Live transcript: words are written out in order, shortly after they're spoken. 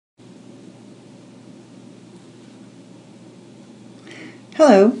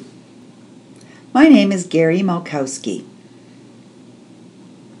Hello, my name is Gary Malkowski,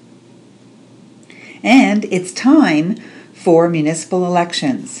 and it's time for municipal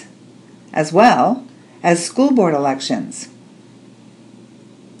elections, as well as school board elections.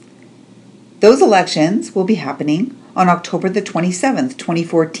 Those elections will be happening on October the 27th,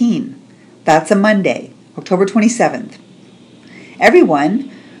 2014. That's a Monday, October 27th.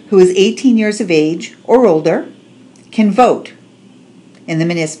 Everyone who is 18 years of age or older can vote in the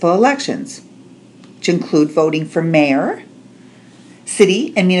municipal elections, which include voting for mayor,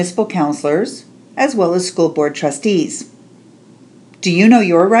 city and municipal councilors, as well as school board trustees. Do you know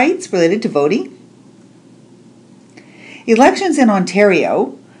your rights related to voting? Elections in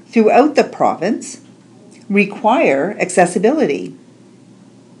Ontario throughout the province require accessibility.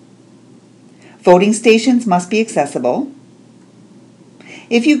 Voting stations must be accessible.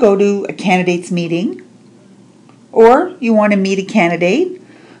 If you go to a candidate's meeting, or you want to meet a candidate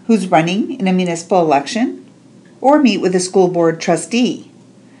who's running in a municipal election, or meet with a school board trustee,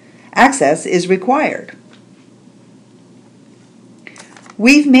 access is required.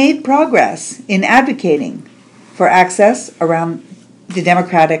 We've made progress in advocating for access around the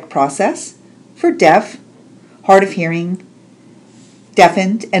democratic process for deaf, hard of hearing,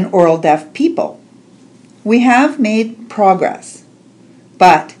 deafened, and oral deaf people. We have made progress,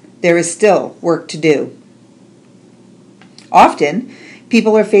 but there is still work to do. Often,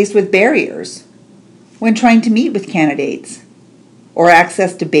 people are faced with barriers when trying to meet with candidates or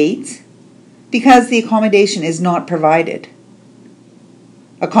access debates because the accommodation is not provided.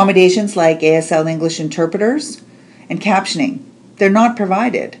 Accommodations like ASL English interpreters and captioning, they're not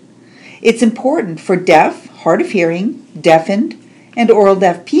provided. It's important for deaf, hard of hearing, deafened, and oral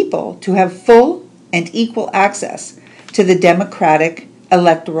deaf people to have full and equal access to the democratic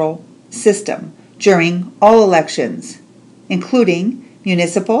electoral system during all elections, including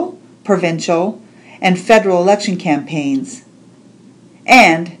municipal, provincial, and federal election campaigns,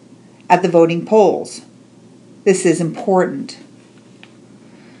 and at the voting polls. This is important.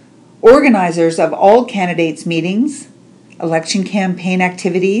 Organizers of all candidates' meetings, election campaign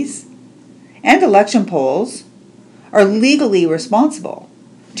activities, and election polls are legally responsible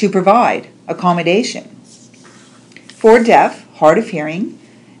to provide accommodation for deaf, hard of hearing,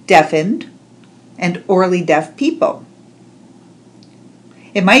 deafened, and orally deaf people.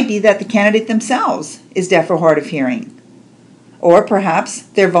 It might be that the candidate themselves is deaf or hard of hearing, or perhaps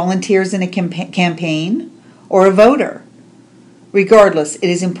they're volunteers in a campaign or a voter. Regardless, it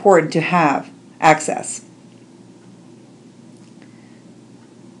is important to have access.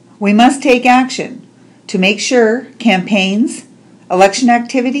 We must take action to make sure campaigns, election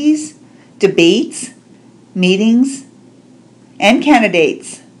activities, debates, meetings, and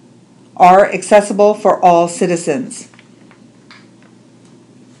candidates are accessible for all citizens.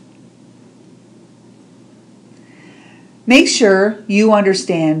 Make sure you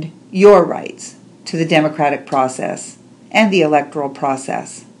understand your rights to the democratic process and the electoral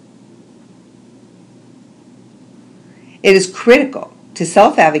process. It is critical to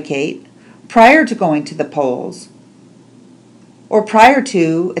self-advocate prior to going to the polls or prior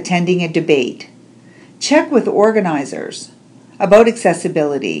to attending a debate. Check with organizers about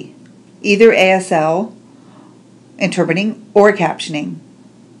accessibility, either ASL, interpreting, or captioning.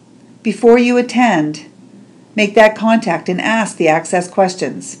 Before you attend, make that contact and ask the access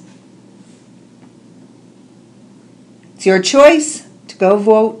questions. It's your choice to go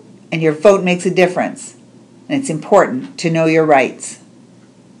vote, and your vote makes a difference. And it's important to know your rights.